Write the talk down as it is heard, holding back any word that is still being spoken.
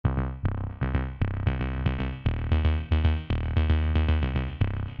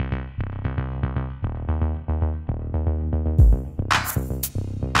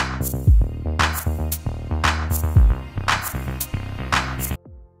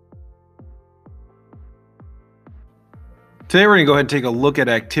Today we're going to go ahead and take a look at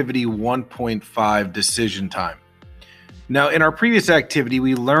activity 1.5, decision time. Now, in our previous activity,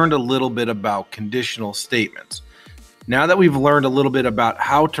 we learned a little bit about conditional statements. Now that we've learned a little bit about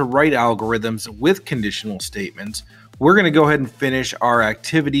how to write algorithms with conditional statements, we're going to go ahead and finish our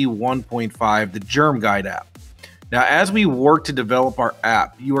activity 1.5, the Germ Guide app. Now, as we work to develop our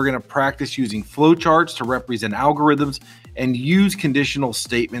app, you are going to practice using flowcharts to represent algorithms and use conditional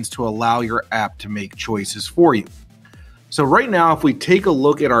statements to allow your app to make choices for you. So right now, if we take a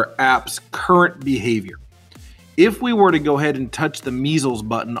look at our app's current behavior, if we were to go ahead and touch the measles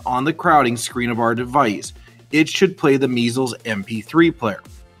button on the crowding screen of our device, it should play the measles MP3 player.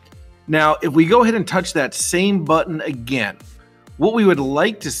 Now, if we go ahead and touch that same button again, what we would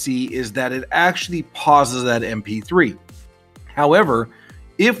like to see is that it actually pauses that MP3. However,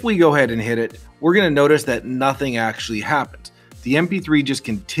 if we go ahead and hit it, we're going to notice that nothing actually happens. The MP3 just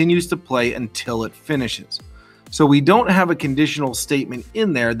continues to play until it finishes. So we don't have a conditional statement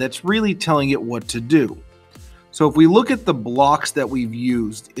in there that's really telling it what to do. So if we look at the blocks that we've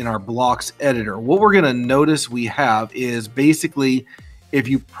used in our blocks editor, what we're going to notice we have is basically if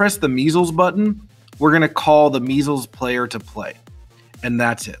you press the measles button, we're going to call the measles player to play. And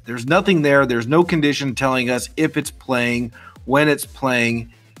that's it. There's nothing there. There's no condition telling us if it's playing, when it's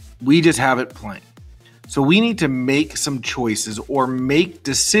playing. We just have it playing. So we need to make some choices or make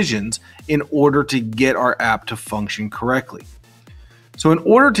decisions in order to get our app to function correctly. So in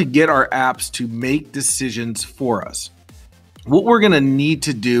order to get our apps to make decisions for us, what we're going to need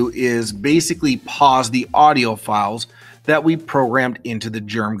to do is basically pause the audio files that we programmed into the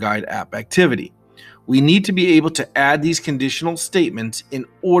Germ Guide app activity. We need to be able to add these conditional statements in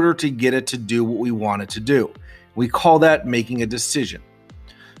order to get it to do what we want it to do. We call that making a decision.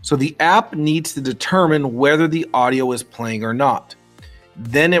 So the app needs to determine whether the audio is playing or not.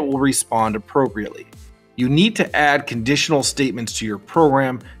 Then it will respond appropriately. You need to add conditional statements to your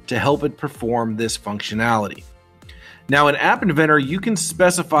program to help it perform this functionality. Now in App Inventor, you can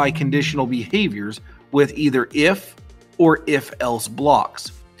specify conditional behaviors with either if or if-else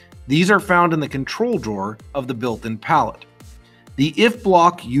blocks. These are found in the control drawer of the built-in palette. The if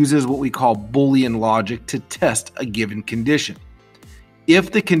block uses what we call Boolean logic to test a given condition.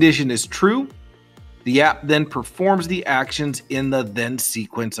 If the condition is true, the app then performs the actions in the then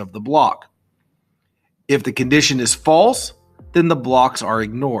sequence of the block. If the condition is false, then the blocks are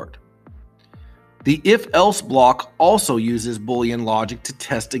ignored. The if-else block also uses Boolean logic to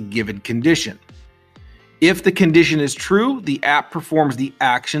test a given condition. If the condition is true, the app performs the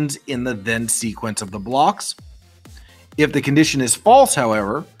actions in the then sequence of the blocks. If the condition is false,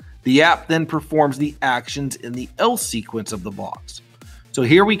 however, the app then performs the actions in the else sequence of the blocks. So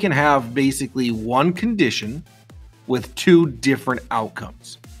here we can have basically one condition with two different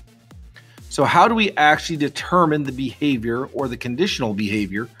outcomes. So how do we actually determine the behavior or the conditional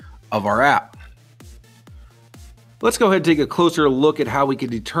behavior of our app? Let's go ahead and take a closer look at how we can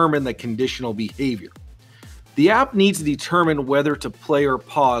determine the conditional behavior. The app needs to determine whether to play or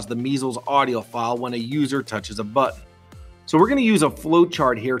pause the measles audio file when a user touches a button. So we're going to use a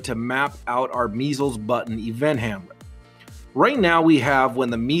flowchart here to map out our measles button event handler. Right now we have when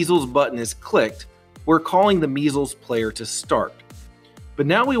the measles button is clicked, we're calling the measles player to start. But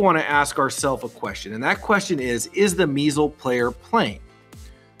now we want to ask ourselves a question, and that question is the measles player playing?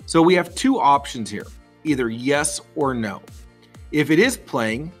 So we have two options here, either yes or no. If it is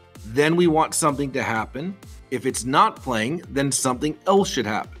playing, then we want something to happen. If it's not playing, then something else should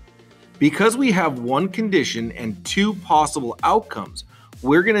happen. Because we have one condition and two possible outcomes,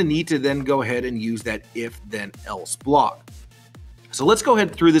 we're going to need to then go ahead and use that if then else block. So let's go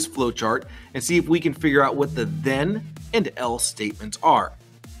ahead through this flowchart and see if we can figure out what the then and else statements are.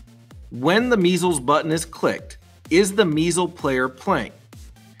 When the measles button is clicked, is the measles player playing?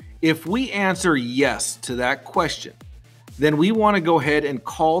 If we answer yes to that question, then we want to go ahead and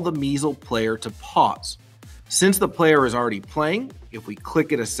call the measles player to pause. Since the player is already playing, if we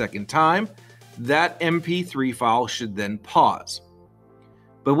click it a second time, that MP3 file should then pause.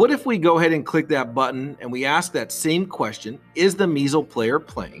 But what if we go ahead and click that button and we ask that same question, is the measles player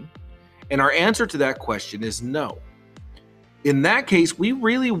playing? And our answer to that question is no. In that case, we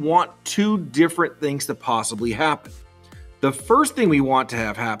really want two different things to possibly happen. The first thing we want to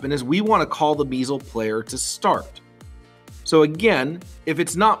have happen is we want to call the measles player to start. So again, if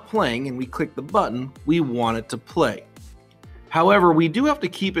it's not playing and we click the button, we want it to play. However, we do have to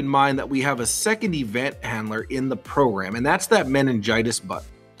keep in mind that we have a second event handler in the program, and that's that meningitis button.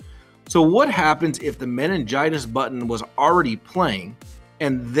 So what happens if the meningitis button was already playing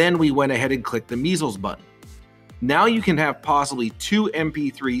and then we went ahead and clicked the measles button? Now you can have possibly two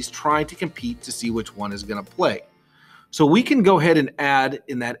MP3s trying to compete to see which one is going to play. So we can go ahead and add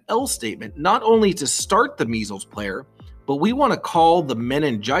in that else statement, not only to start the measles player, but we want to call the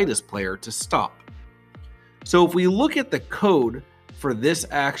meningitis player to stop. So if we look at the code for this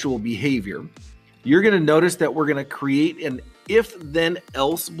actual behavior, you're going to notice that we're going to create an if then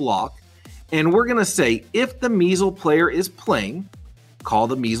else block, and we're going to say if the measles player is playing, call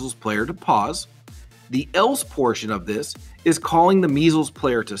the measles player to pause. The else portion of this is calling the measles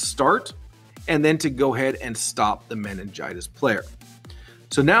player to start and then to go ahead and stop the meningitis player.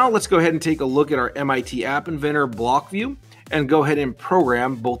 So now let's go ahead and take a look at our MIT App Inventor block view and go ahead and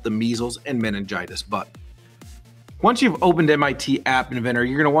program both the measles and meningitis button. Once you've opened MIT App Inventor,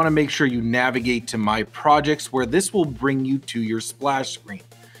 you're going to want to make sure you navigate to My Projects, where this will bring you to your splash screen.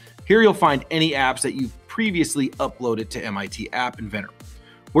 Here you'll find any apps that you've previously uploaded to MIT App Inventor.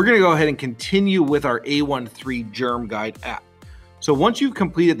 We're going to go ahead and continue with our A13 Germ Guide app. So once you've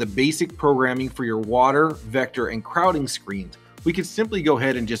completed the basic programming for your water, vector, and crowding screens, we can simply go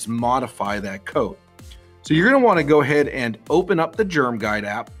ahead and just modify that code. So you're going to want to go ahead and open up the Germ Guide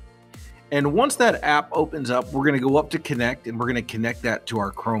app. And once that app opens up, we're going to go up to connect, and we're going to connect that to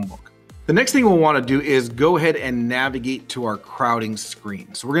our Chromebook. The next thing we'll want to do is go ahead and navigate to our crowding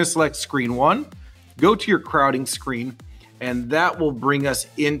screen. So we're going to select screen 1, go to your crowding screen, and that will bring us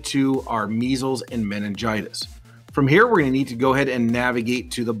into our measles and meningitis. From here, we're going to need to go ahead and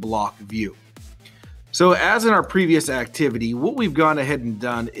navigate to the block view. So as in our previous activity, what we've gone ahead and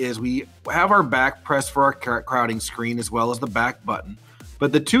done is we have our back press for our crowding screen as well as the back button.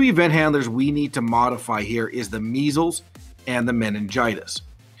 But the two event handlers we need to modify here is the measles and the meningitis.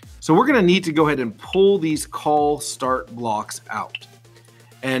 So we're going to need to go ahead and pull these call start blocks out.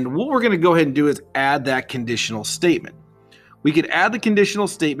 And what we're going to go ahead and do is add that conditional statement. We could add the conditional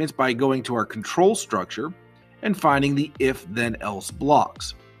statements by going to our control structure and finding the if then else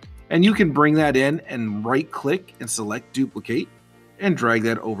blocks. And you can bring that in and right click and select duplicate and drag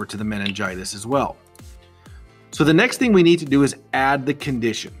that over to the meningitis as well. So the next thing we need to do is add the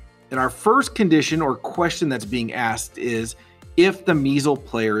condition. And our first condition or question that's being asked is if the measles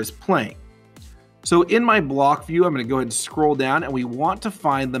player is playing. So in my block view, I'm going to go ahead and scroll down, and we want to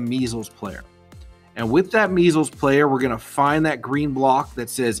find the measles player. And with that measles player, we're going to find that green block that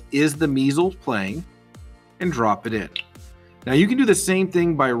says is the measles playing, and drop it in. Now you can do the same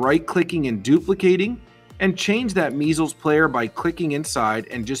thing by right clicking and duplicating, and change that measles player by clicking inside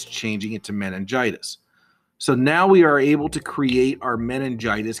and just changing it to meningitis. So now we are able to create our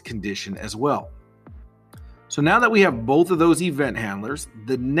meningitis condition as well. So now that we have both of those event handlers,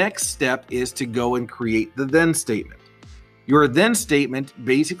 the next step is to go and create the then statement. Your then statement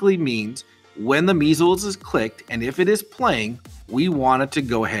basically means when the measles is clicked and if it is playing, we want it to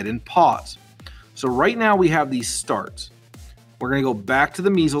go ahead and pause. So right now we have these starts. We're going to go back to the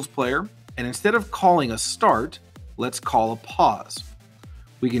measles player, and instead of calling a start, let's call a pause.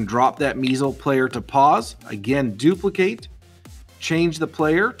 We can drop that measles player to pause, again duplicate, change the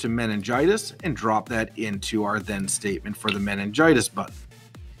player to meningitis, and drop that into our then statement for the meningitis button.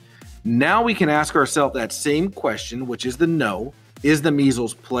 Now we can ask ourselves that same question, which is the no. Is the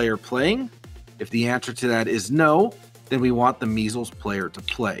measles player playing? If the answer to that is no, then we want the measles player to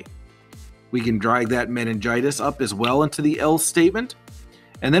play. We can drag that meningitis up as well into the else statement.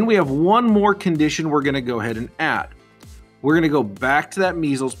 And then we have one more condition we're going to go ahead and add. We're going to go back to that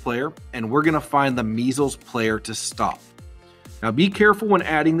measles player, and we're going to find the measles player to stop. Now be careful when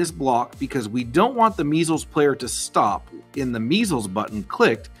adding this block, because we don't want the measles player to stop in the measles button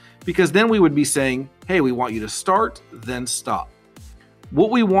clicked, because then we would be saying, hey, we want you to start, then stop.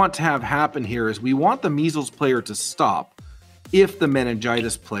 What we want to have happen here is we want the measles player to stop if the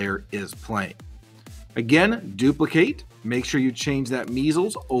meningitis player is playing. Again, duplicate, make sure you change that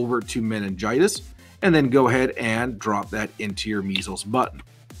measles over to meningitis, and then go ahead and drop that into your measles button.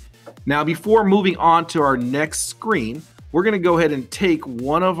 Now, before moving on to our next screen, we're going to go ahead and take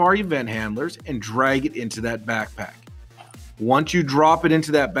one of our event handlers and drag it into that backpack. Once you drop it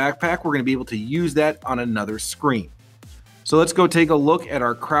into that backpack, we're going to be able to use that on another screen. So let's go take a look at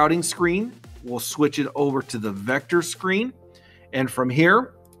our crowding screen. We'll switch it over to the vector screen. And from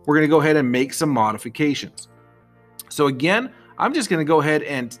here, we're going to go ahead and make some modifications. So again, I'm just going to go ahead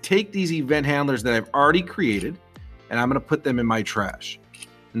and take these event handlers that I've already created, and I'm going to put them in my trash.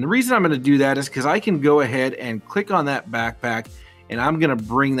 And the reason I'm going to do that is because I can go ahead and click on that backpack, and I'm going to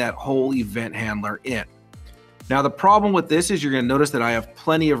bring that whole event handler in. Now, the problem with this is you're going to notice that I have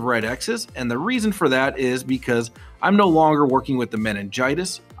plenty of red X's, and the reason for that is because I'm no longer working with the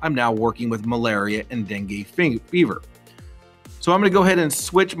meningitis. I'm now working with malaria and dengue fever. So I'm going to go ahead and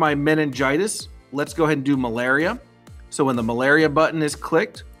switch my meningitis. Let's go ahead and do malaria. So when the malaria button is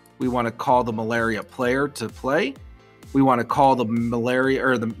clicked, we want to call the malaria player to play. We want to call the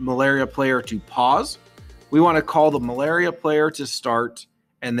malaria player to pause. We want to call the malaria player to start.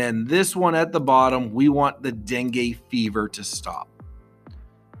 And then this one at the bottom, we want the dengue fever to stop.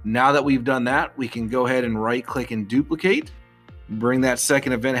 Now that we've done that, we can go ahead and right click and duplicate, bring that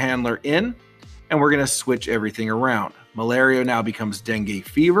second event handler in, and we're going to switch everything around. Malaria now becomes dengue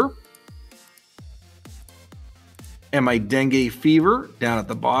fever. And my dengue fever down at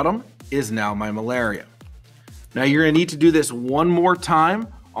the bottom is now my malaria. Now you're going to need to do this one more time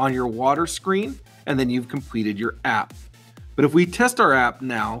on your water screen, and then you've completed your app. But if we test our app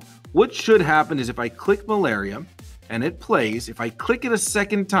now, what should happen is if I click malaria and it plays, if I click it a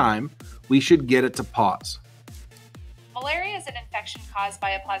second time, we should get it to pause. Malaria is an infection caused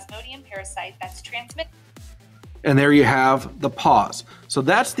by a Plasmodium parasite that's transmitted. And there you have the pause. So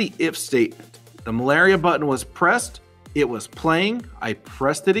that's the if statement. The malaria button was pressed, it was playing, I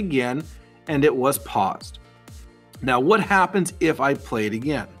pressed it again, and it was paused. Now what happens if I play it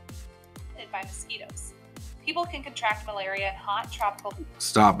again? By mosquitoes. People can contract malaria in hot tropical.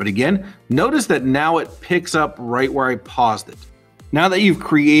 Stop it again. Notice that now it picks up right where I paused it. Now that you've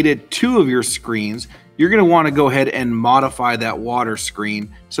created two of your screens, you're going to want to go ahead and modify that water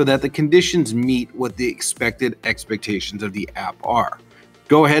screen so that the conditions meet what the expected expectations of the app are.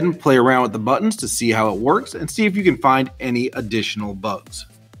 Go ahead and play around with the buttons to see how it works and see if you can find any additional bugs.